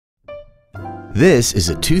This is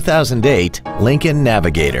a 2008 Lincoln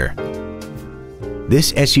Navigator.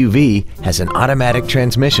 This SUV has an automatic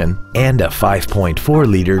transmission and a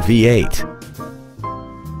 5.4-liter V8.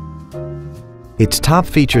 Its top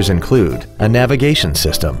features include a navigation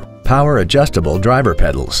system, power-adjustable driver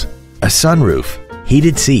pedals, a sunroof,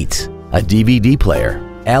 heated seats, a DVD player,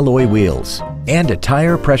 alloy wheels, and a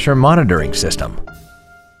tire pressure monitoring system.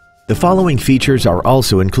 The following features are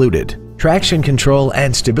also included: traction control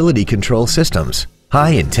and stability control systems,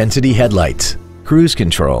 high-intensity headlights, cruise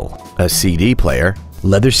control, a CD player,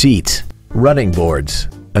 leather seats, running boards,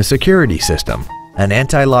 a security system, an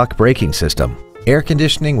anti-lock braking system, air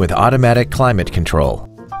conditioning with automatic climate control,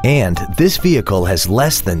 and this vehicle has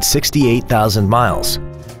less than 68,000 miles.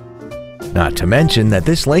 Not to mention that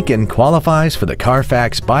this Lincoln qualifies for the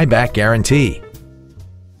Carfax buyback guarantee.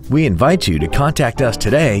 We invite you to contact us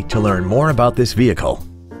today to learn more about this vehicle.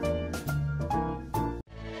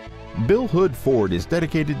 Bill Hood Ford is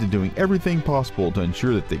dedicated to doing everything possible to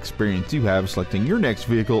ensure that the experience you have selecting your next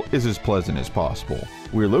vehicle is as pleasant as possible.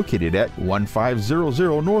 We're located at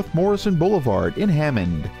 1500 North Morrison Boulevard in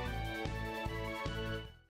Hammond.